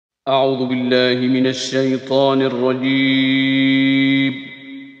أعوذ بالله من الشيطان الرجيم.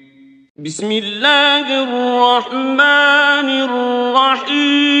 بسم الله الرحمن الرحيم.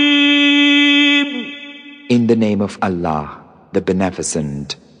 In the name of Allah, the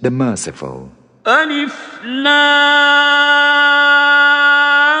Beneficent, the Merciful. ألف لام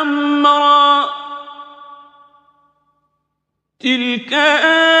را تلك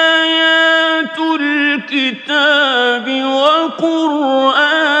آيات الكتاب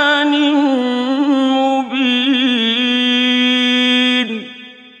وقرآن مبين.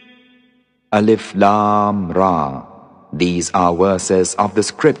 Alif Lam Ra. These are verses of the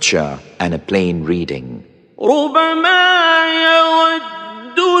scripture and a plain reading. ربما يود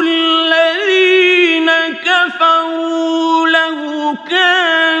الذين كفروا لو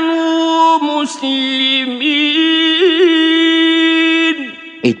كانوا مسلمين.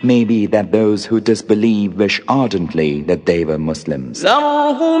 It may be that those who disbelieve wish ardently that they were Muslims.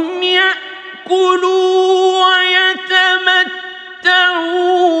 ذرهم يأكلوا ويتمتعوا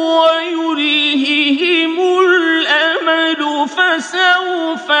ويلههم الأمل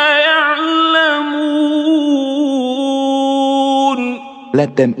فسوف يعلمون.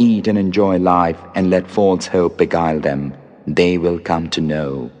 Let them eat and enjoy life and let false hope beguile them. They will come to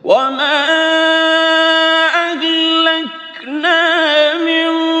know. وما أهلكنا من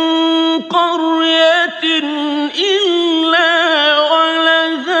قرية إلا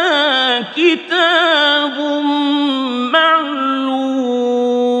ولها كتاب معلوم.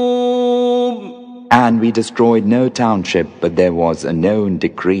 And we destroyed no township, but there was a known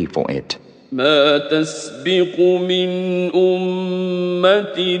decree for it. ما تسبق من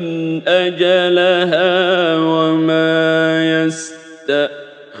أمة أجلها وما يستأخرون.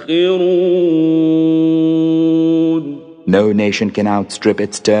 No nation can outstrip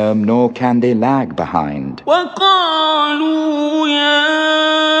its term, nor can they lag behind. وقالوا يا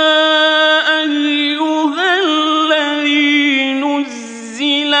أيها الذي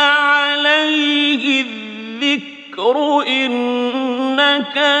نزل عليه الذكر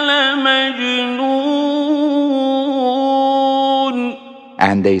إنك لمجنون.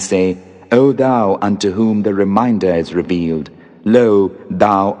 And they say, O thou unto whom the reminder is revealed, lo,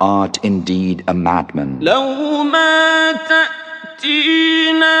 thou art indeed a madman. لو ما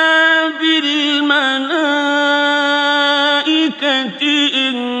تأتينا بالملائكة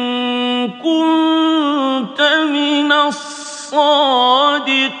إن كنت من الصادقين.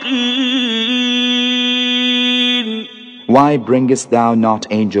 Why bringest thou not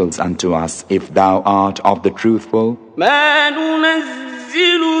angels unto us if thou art of the truthful? ما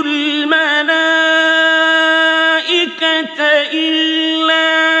ننزل الملائكة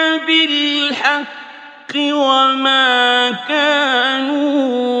إلا بالحق وما كانوا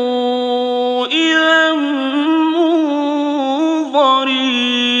إذا منظرين.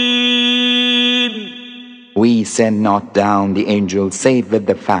 We send not down the angels save with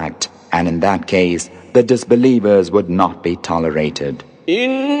the fact, and in that case the disbelievers would not be tolerated.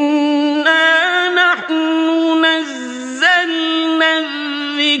 إنا نحن نزلنا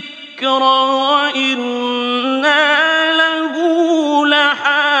الذكر وإنا له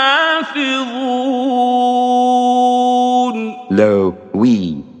لحافظون. Lo,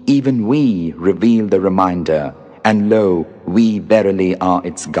 we, even we, reveal the reminder, and lo, we verily are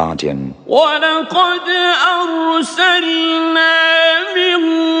its guardian. ولقد أرسلنا من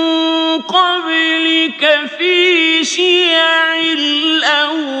قبلك في شيع الأولين.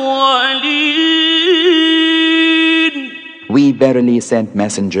 We verily sent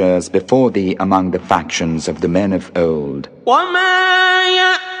messengers before thee among the factions of the men of old. وما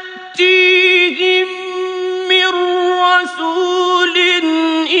يأتيهم من رسول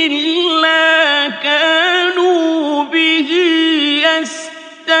إلا كانوا به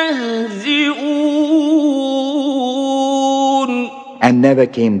يستهزئون. And never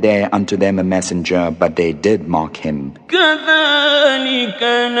came there unto them a messenger, but they did mock him. كذلك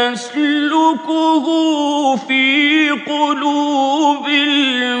نسلكه في قلوب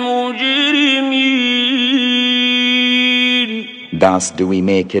المجرمين. Thus do we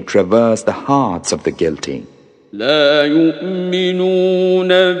make it traverse the hearts of the guilty. لا يؤمنون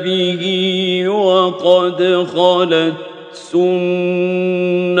به وقد خلت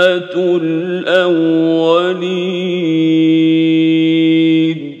سنة الأولين.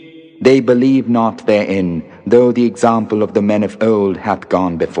 They believe not therein, though the example of the men of old hath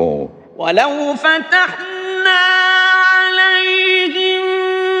gone before. ولو فتحنا عليهم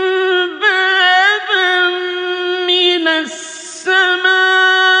بابا من السماء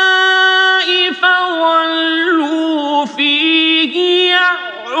فظلوا فيه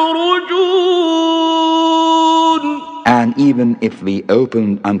يعرجون. And even if we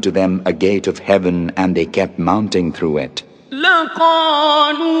opened unto them a gate of heaven and they kept mounting through it, لقالوا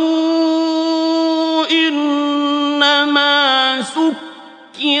إنما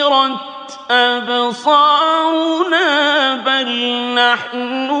سكرت أبصارنا بل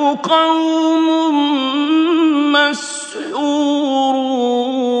نحن قوم مسحورون.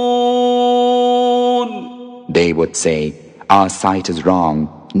 they would say, our sight is wrong,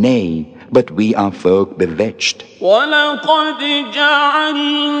 nay, but we are folk bewitched. ولقد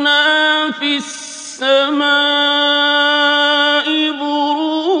جعلنا في السماء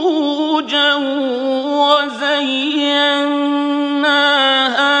بروجا وزيناها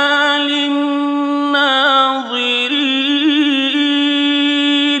للناظرين.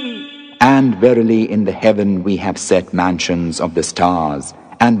 And verily in the heaven we have set mansions of the stars,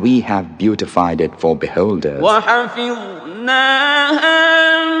 and we have beautified it for beholders. وحفظناها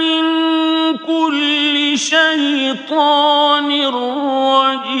من كل شيطان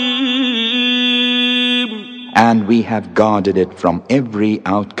رجيم. And we have guarded it from every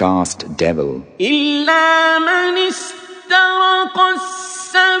outcast devil. إلا من استرق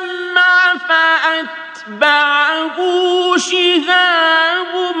السمع فأتبعه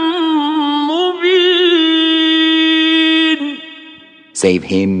شهاب مبين. Save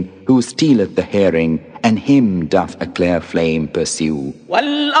him who stealeth the hearing, and him doth a clear flame pursue.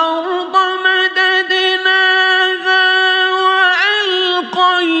 والأرض مددناها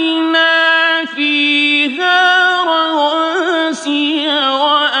وألقينا فيها رواسي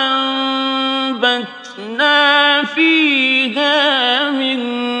وأنبتنا فيها من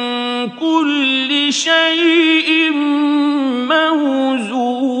كل شيء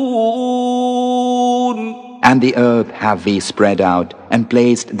موزون. And the earth have we spread out, and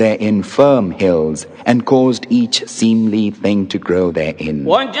placed therein firm hills, and caused each seemly thing to grow therein.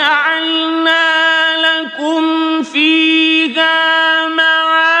 وجعلنا لكم فيها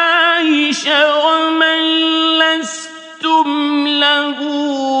معايش ومن لستم له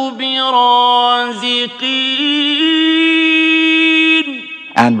برازقين.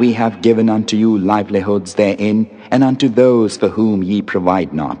 And we have given unto you livelihoods therein, and unto those for whom ye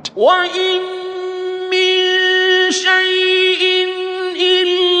provide not. وإن من شيء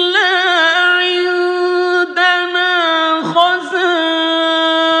إلا عندنا خزائنه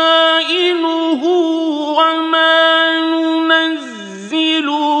وما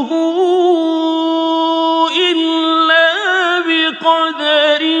ننزله إلا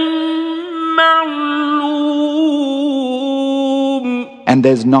بقدر معلوم. And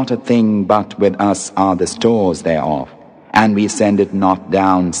there's not a thing but with us are the stores thereof, and we send it not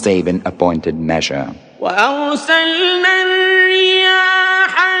down save in appointed measure. وأرسلنا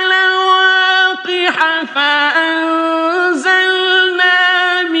الرياح لواقح فأنزلنا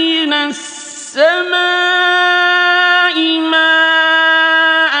من السماء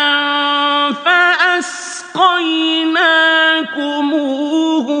ماء فأسقيناكموه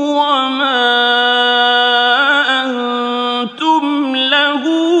وما أنتم له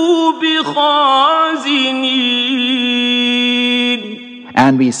بخازنين.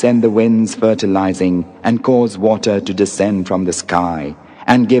 And we send the winds fertilizing, and cause water to descend from the sky,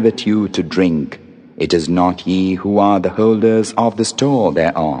 and give it you to drink. It is not ye who are the holders of the store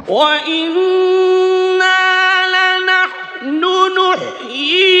thereof. وَإِنَّا لَنَحْنُ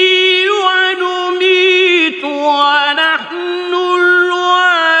نُحْيِي وَنُمِيتُ وَنَحْنُ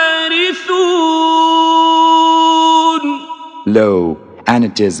الْوَارِثُونَ. Lo, and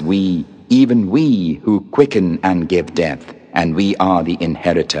it is we, even we, who quicken and give death, and we are the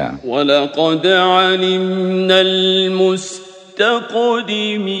inheritor. وَلَقَدْ عَلِمْنَا الْمُسْتَقْدِمِينَ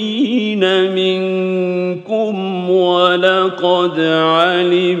مِنكُمْ وَلَقَدْ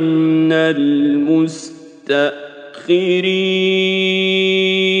عَلِمْنَا الْمُسْتَأْخِرِينَ.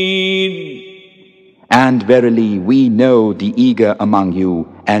 And verily we know the eager among you,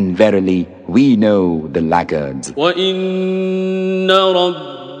 and verily we know the laggards. وَإِنَّ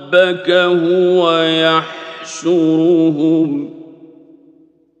رَبَّكَ هُوَ يحشرهم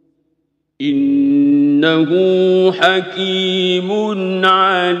إنه حكيم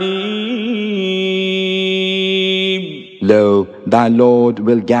عليم. Lo, thy Lord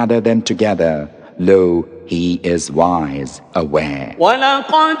will gather them together. Lo, he is wise, aware.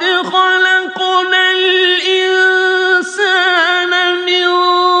 وَلَقَدْ خَلَقْنَا الْإِنسَانَ مِنْ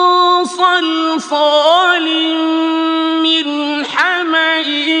صَلْصَالٍ مِنْ حَمَإٍ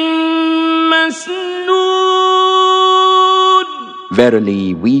مسنون.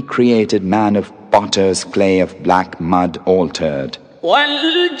 Verily, we created man of potter's clay of black mud altered.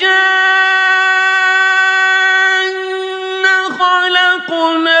 وَالْجَانَّ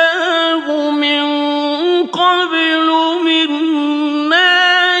خَلَقْنَاهُ مِنْ قَبْلُ مِنْ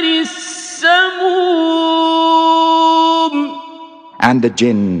And the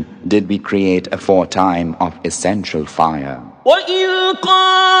jinn did we create aforetime of essential fire. وَإِذْ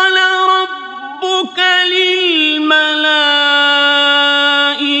قَالَ رَبُّكَ لِلْمَلَائِكَةِ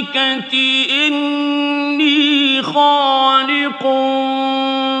إِنِّي خَالِقٌ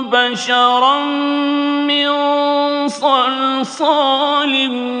بَشَرًا مِّن صَلْصَالٍ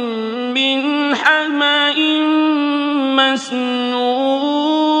مِّنْ حَمَإٍ مَّسْنُونٍ.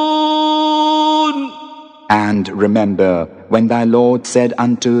 And remember when thy Lord said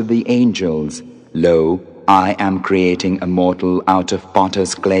unto the angels, Lo, I am creating a mortal out of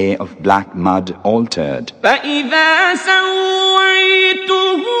potter's clay of black mud altered. فَإِذَا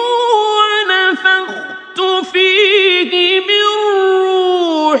سَوَّيْتُهُ وَنَفَخْتُ فِيهِ مِن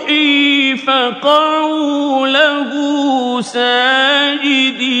رُّوحِي فَقَعُوا لَهُ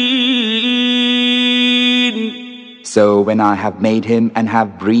سَاجِدِينَ. So when I have made him and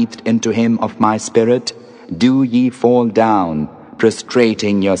have breathed into him of my spirit, do ye fall down,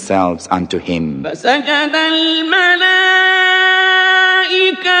 prostrating yourselves unto him. فَسَجَدَ الْمَلَائِكَةُ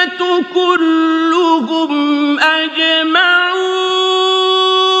كُلُّهُمْ أَجْمَعُونَ.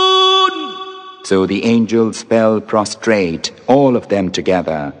 So the angels fell prostrate, all of them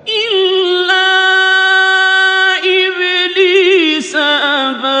together. إِلَّا إِبْلِيسَ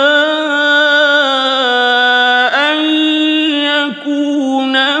أَبَىٰ أَن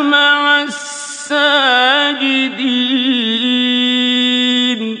يَكُونَ مَعَ السَّاجِدِينَ.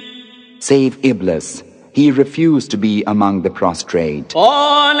 Save Iblis, he refused to be among the prostrate.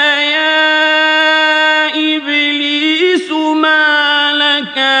 قَالَ يَا إِبْلِيسُ مَا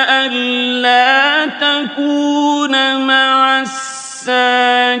لَكَ أَلَّا تَكُونَ مَعَ السَّاجِدِينَ.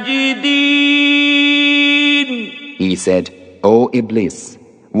 He said, O Iblis,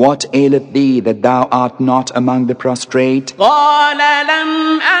 what aileth thee that thou art not among the prostrate? قَالَ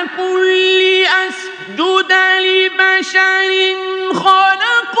لَمْ أَكُنْ لِأَسْجُدَ لِبَشَرٍ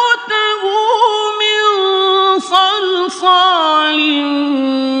خَلَقْتَهُ مِنْ صَلْصَالٍ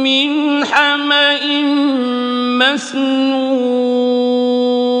مِّنْ حَمَإٍ مَّسْنُونٍ.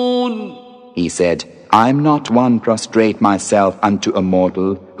 He said, I am not one prostrate myself unto a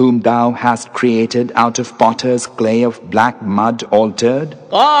mortal whom thou hast created out of potter's clay of black mud altered.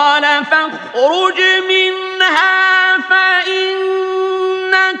 قَالَ فَاخْرُجْ مِنْهَا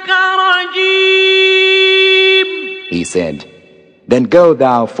فَإِنَّكَ رَجِيمٌ. He said, Then go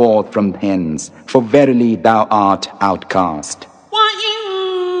thou forth from hence, for verily thou art outcast.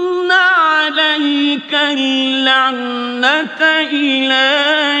 وَإِنَّ عَلَيْكَ اللَّعْنَةَ إِلَى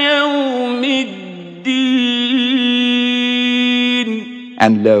يَوْمِ الدِّينِ.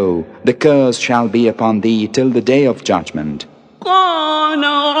 And lo, the curse shall be upon thee till the day of judgment. قَالَ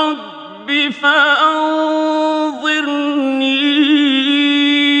رَبِّ فَأَنظِرْنِي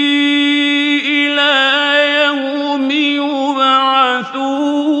إِلَى يَوْمِ يُبْعَثُونَ.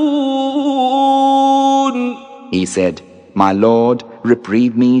 He said, My Lord,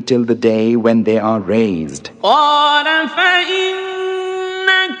 reprieve me till the day when they are raised. قَالَ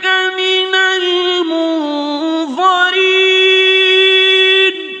فَإِنَّكَ مِنَ الْمُنظَرِينَ.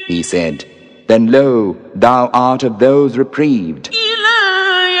 He said, Then lo, thou art of those reprieved. إِلَى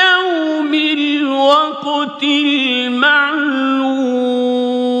يَوْمِ الْوَقْتِ الْمَعْلُومِ.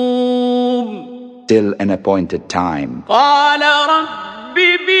 Till an appointed time. قَالَ رَبِّ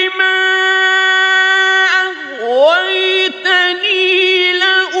بِمَا أَغْوَيْتَنِي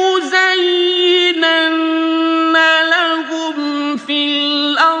لَأُزَيِّنَنَّ لَهُمْ فِي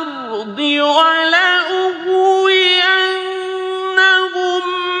الْأَرْضِ وَلَأُغْوِيَنَّهُمْ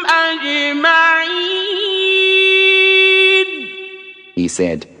أَجْمَعِينَ. He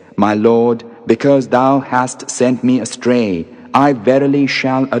said, My Lord, because thou hast sent me astray, I verily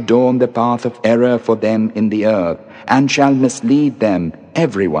shall adorn the path of error for them in the earth, and shall mislead them,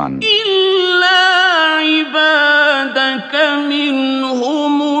 everyone. عبادك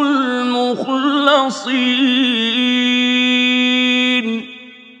منهم المخلصين.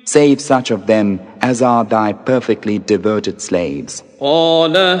 Save such of them as are thy perfectly devoted slaves.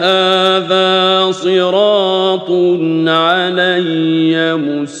 قال هذا صراط علي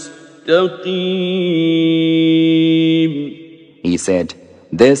مستقيم. He said,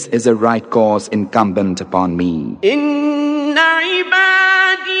 This is a right course incumbent upon me. إن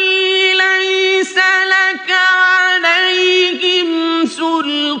عبادي ليس لك عليهم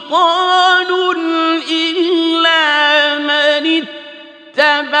سلطان إلا من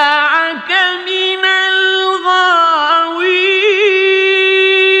اتبعك من الغاوين.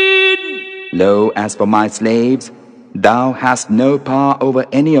 Lo, as for my slaves, thou hast no power over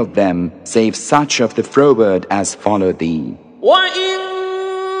any of them, save such of the froward as follow thee.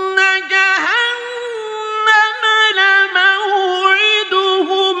 وَإِنَّ جَهَنَّمَ لَمَوْعِدُهُمْ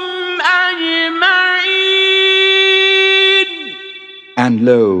And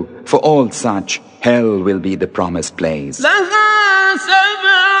lo, for all such, hell will be the promised place. لها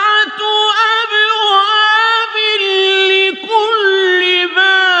سبعة أبواب لكل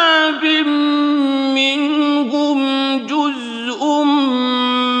باب منهم جزء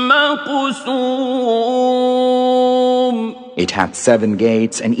مقسوم. It hath 7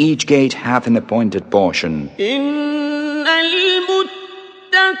 gates, and each gate hath an appointed portion. إن المتقين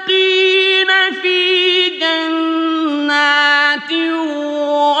في جنات وعيون.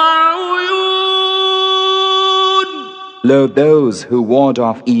 Lo, those who ward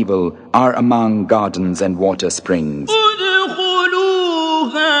off evil are among gardens and water springs.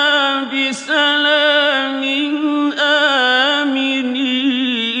 ادخلوها بسلام آمنين.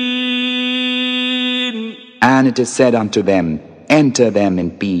 And it is said unto them, enter them in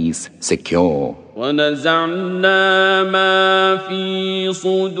peace, secure. ونزعنا ما في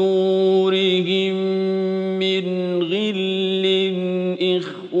صدورهم من غل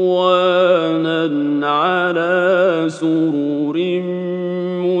إخوانا على سرر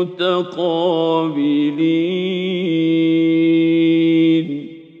متقابلين.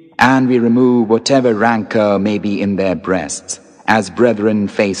 And we remove whatever rancor may be in their breasts. As brethren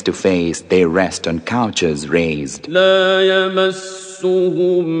face to face, they rest on couches raised. لا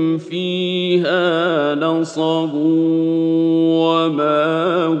يمسهم فيها نصب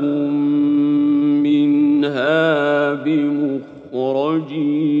وما هم منها بمخرجين.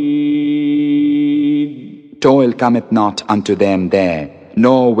 Toil cometh not unto them there,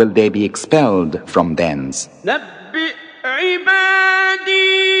 nor will they be expelled from thence. نبئ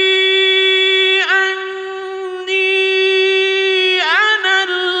عبادي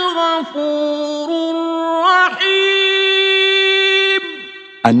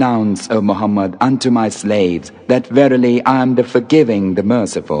Announce, O Muhammad, unto my slaves that verily I am the forgiving, the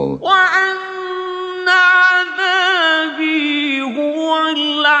merciful. وأن عذابي هو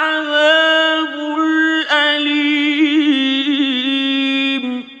العذاب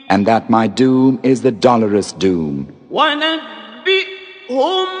الأليم. And that my doom is the dolorous doom.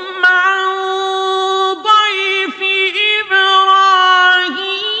 ونبئهم عن ضيف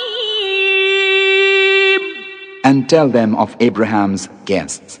إبراهيم. And tell them of Abraham's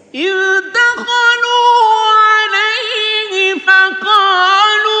guests. إذ دخلوا عليه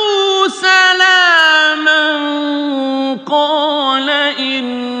فقالوا سلاما قال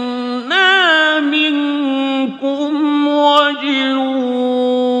إنا منكم وجلون.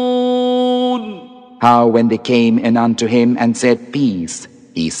 How when they came in unto him and said peace,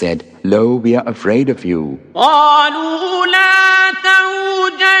 he said, Lo, we are afraid of you. قالوا لا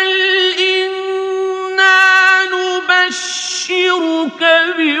توجل نبشرك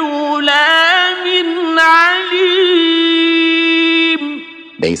بغلام عليم.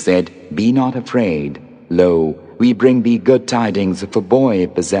 They said, Be not afraid. Lo, we bring thee good tidings of a boy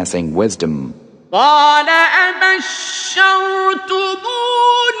possessing wisdom. قال أبشرتموني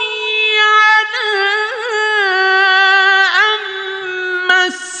على أن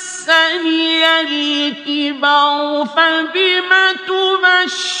مسني الكبر فبم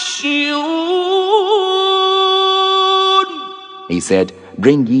تبشرون. He said,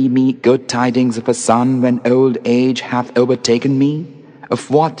 Bring ye me good tidings of a son when old age hath overtaken me? Of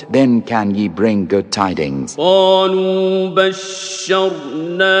what then can ye bring good tidings? قالوا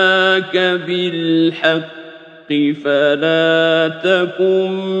بشرناك بالحق فلا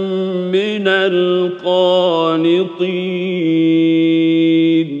تكن من القانطين.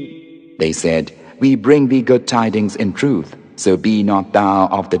 They said, We bring thee good tidings in truth, so be not thou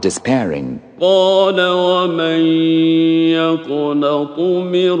of the despairing. قال ومن يقنط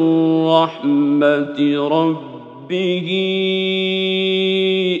من رحمة ربه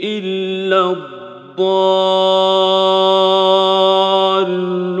إلا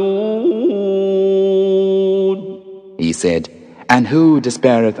الضالون. He said, And who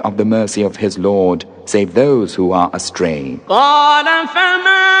despaireth of the mercy of his Lord, save those who are astray? قال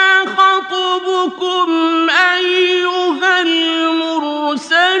فما خطبكم أيها المرسلون.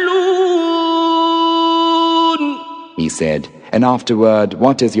 He said, And afterward,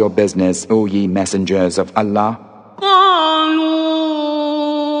 what is your business, O ye messengers of Allah?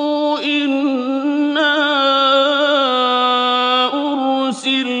 قالوا إنا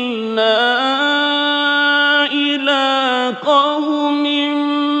أرسلنا إلى قوم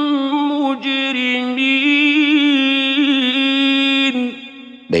مجرمين.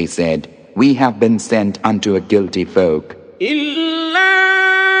 They said, We have been sent unto a guilty folk. إلا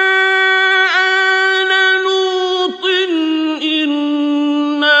آل لوط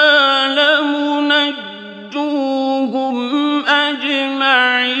إنا لمنجوهم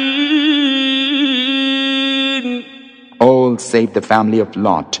أجمعين. All save the family of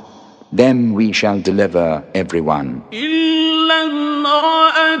Lot. Them we shall deliver everyone. إلا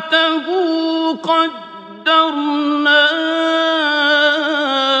امرأته قدرنا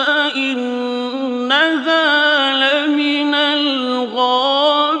إنها لمن الغابرين.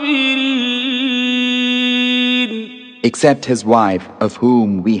 Except his wife, of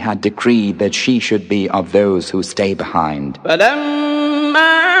whom we had decreed that she should be of those who stay behind.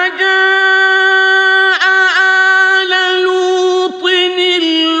 فلما جاء آل لوط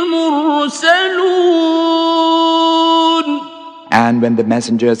المرسلون. And when the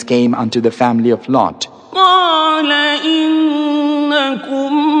messengers came unto the family of Lot, قال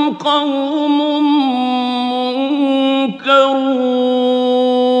إنكم قوم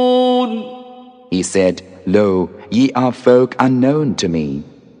منكرون. he said, Lo, ye are folk unknown to me.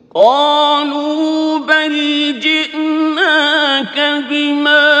 قالوا بل جئناك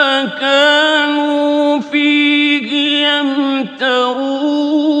بما كانوا فيه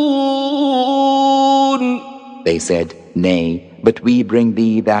يمترون. They said, Nay, but we bring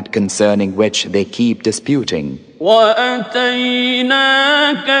thee that concerning which they keep disputing. وأتيناك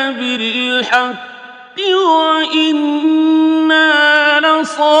بالحق وإنا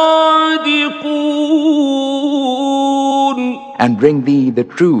لصادقون. And bring thee the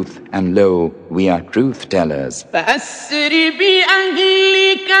truth, and lo, we are truth tellers. فأسر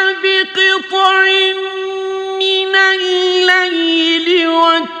بأهلك بقطع من الليل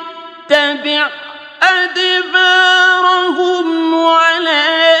واتبع أدبارهم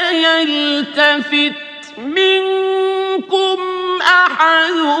ولا يلتفت منكم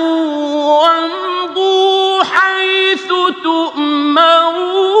أحد وامضوا حيث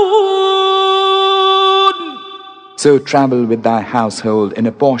تؤمرون. So travel with thy household in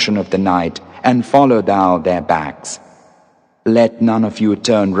a portion of the night, and follow thou their backs. Let none of you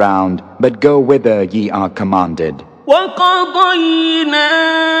turn round, but go whither ye are commanded. وقضينا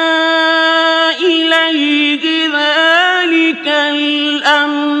إليه ذلك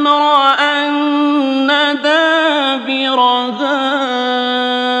الأمر أن دابر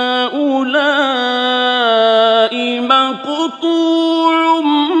هؤلاء مقطوع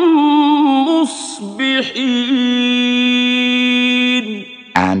مصبحين.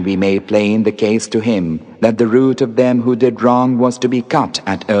 And we made plain the case to him that the root of them who did wrong was to be cut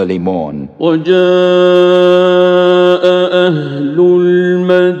at early morn. وجاء أهل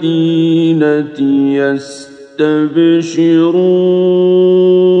المدينة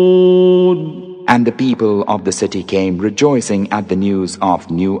يستبشرون. And the people of the city came rejoicing at the news of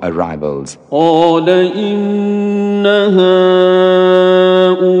new arrivals. قال إن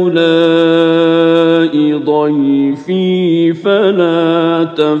هؤلاء ضيفي فلا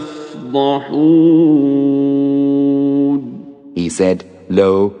تفضحون. He said,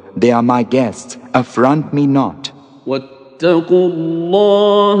 Lo, they are my guests, affront me not. واتقوا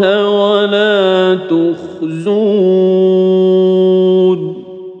الله ولا تخزون.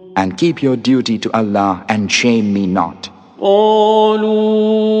 And keep your duty to Allah and shame me not. قالوا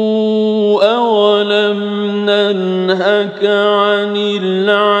أولم ننهك عن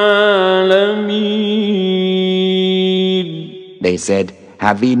العالمين. They said,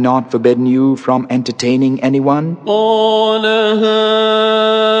 Have we not forbidden you from entertaining anyone? قال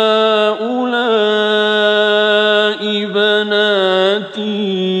هؤلاء بناتي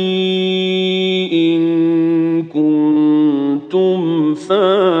إن كنتم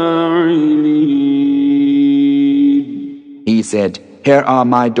فاعلين. He said, Here are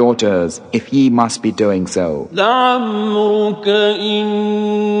my daughters, if ye must be doing so. لعمرك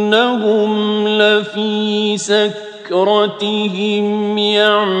إنهم لفي سكرتهم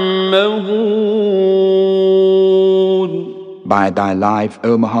يعمهون. By thy life,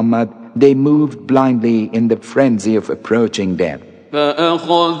 O Muhammad, they moved blindly in the frenzy of approaching death.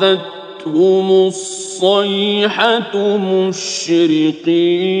 فأخذتهم الصيحة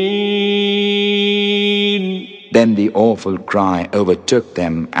مشرقين. Then the awful cry overtook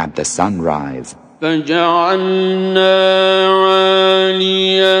them at the sunrise. فجعلنا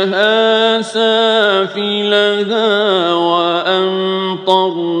عاليها سافلها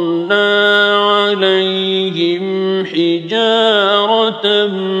وأمطرنا عليهم حجارة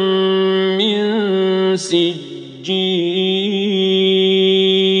من سجيل.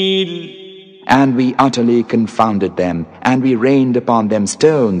 And we utterly confounded them, and we rained upon them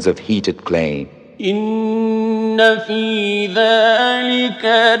stones of heated clay. إن في ذلك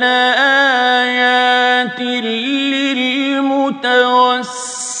لآيات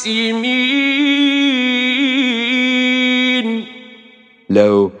للمتوسمين.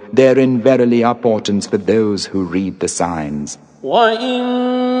 Lo, therein verily are portents for those who read the signs.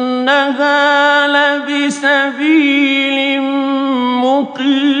 وإنها لبسبيل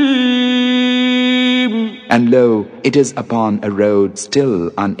مقيم. And lo, it is upon a road still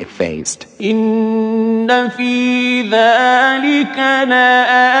uneffaced. إن في ذلك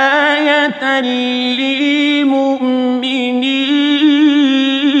لآية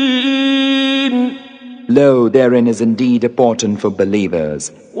للمؤمنين. Lo, therein is indeed a portent for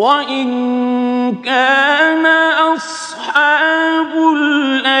believers. وإن كان أصحاب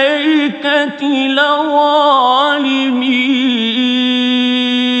الأيكة لظالمين.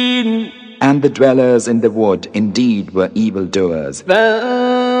 And the dwellers in the wood indeed were evildoers.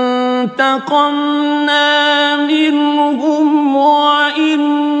 فانتقمنا منهم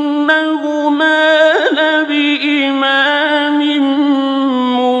وإنهما لبإمام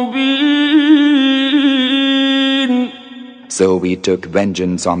مبين. So we took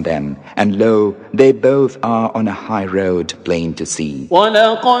vengeance on them, and lo, they both are on a high road plain to see.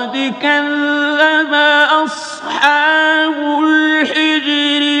 ولقد كذب أصحاب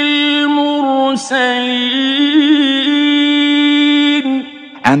الحجر المرسلين.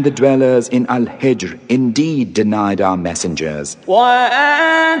 And the dwellers in Al-Hijr indeed denied our messengers. وآتيناهم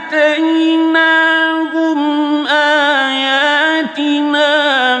آياتنا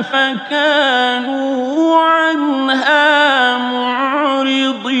فكانوا عنها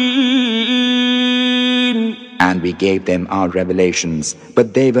معرضين. And we gave them our revelations,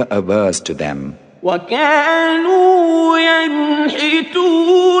 but they were averse to them. وكانوا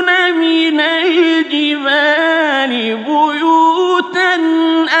ينحتون من الجبال بيوتا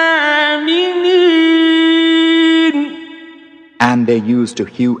آمنين. And they used to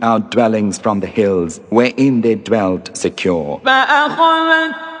hew out dwellings from the hills, wherein they dwelt secure.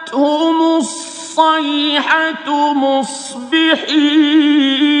 فأخذتهم الصيحة مصبحين.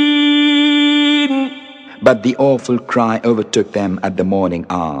 But the awful cry overtook them at the morning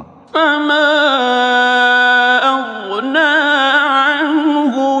hour. فما أغنى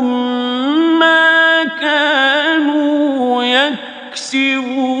عنهم ما كانوا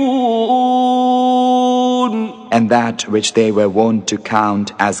يكسبون. And that which they were wont to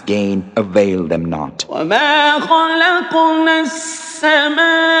count as gain availed them not. وما خلقنا السماوات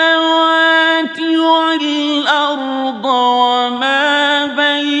والأرض وما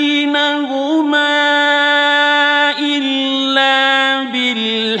بينهما إلا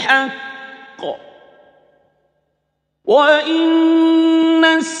بالحق وإن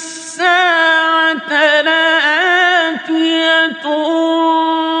الساعة لآتية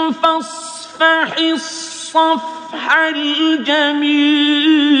فاصفح الصفح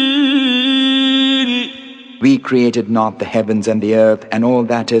الجميل. We created not the heavens and the earth and all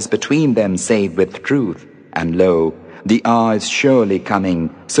that is between them save with truth. And lo, the hour is surely coming,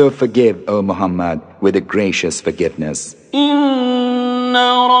 so forgive, O Muhammad, with a gracious forgiveness. إن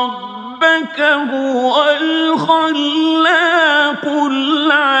ربك هو الخلاق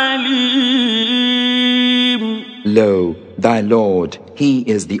العليم. Lo, thy Lord, He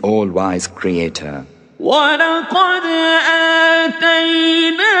is the all-wise Creator. ولقد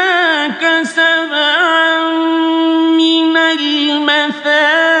آتيناك سبعا من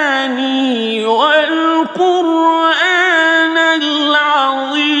المثاني والقرآن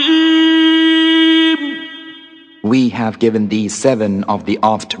العظيم. We have given thee 7 of the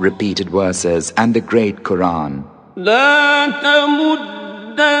oft-repeated verses and the great Quran. لا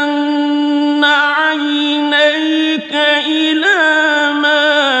تمدن عينيك إلى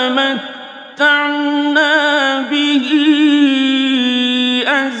ما متعنا به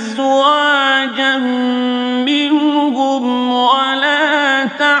أزواجا منهم ولا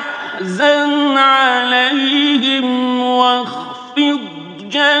تحزن عليهم واخفض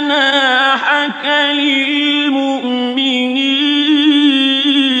جناحك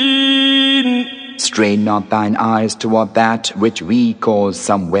للمؤمنين. Strain not thine eyes toward that which we cause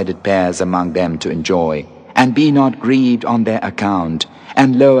some wedded pairs among them to enjoy, and be not grieved on their account,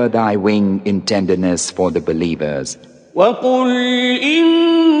 and lower thy wing in tenderness for the believers. وقل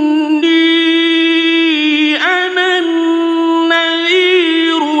إني أنا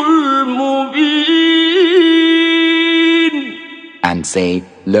النذير المبين. And say,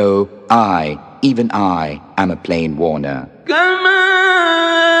 Lo, I, even I, am a plain warner. كما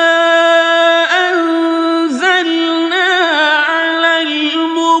أنزلنا على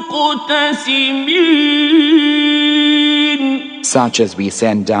المقتسمين. Such as we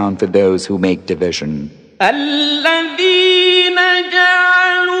send down for those who make division. الذين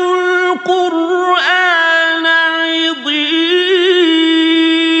جعلوا القرآن عضين.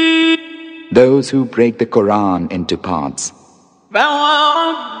 Those who break the Quran into parts.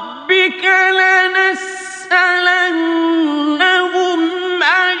 فوربك لنسألنهم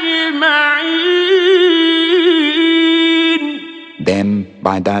أجمعين. Them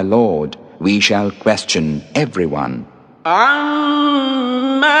by thy Lord, we shall question everyone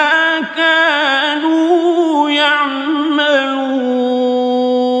عما كانوا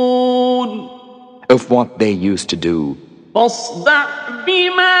يعملون of what they used to do. فاصدع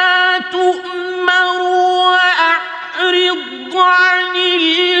بما تؤمر وأعرض عن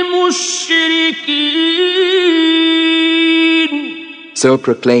المشركين So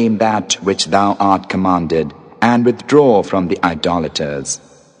proclaim that which thou art commanded, and withdraw from the idolaters.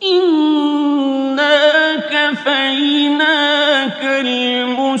 إنا كفيناك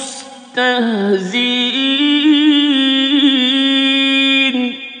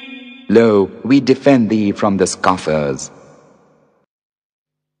المستهزئين Lo, we defend thee from the scoffers,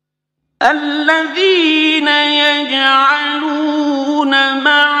 الذين يجعلون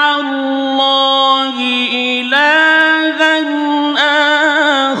مع الله إلها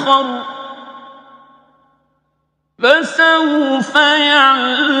آخر فسوف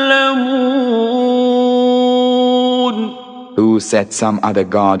يعلمون who set some other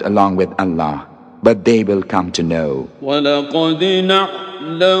God along with Allah, but they will come to know. ولقد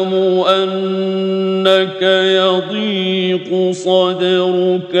نعلم أنك يضيق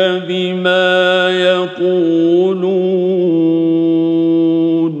صدرك بما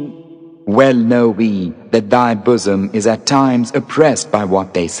يقولون Well know we that thy bosom is at times oppressed by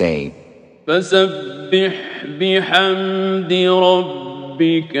what they say. فسبح بحمد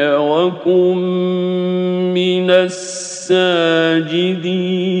ربك وكن من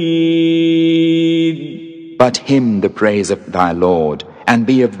الساجدين But hymn the praise of thy Lord, and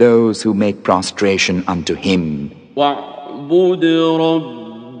be of those who make prostration unto him. واعبد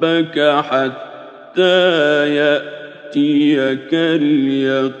ربك حتى يأتيك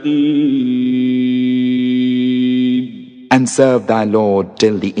اليقين And serve thy Lord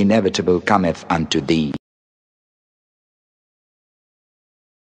till the inevitable cometh unto thee.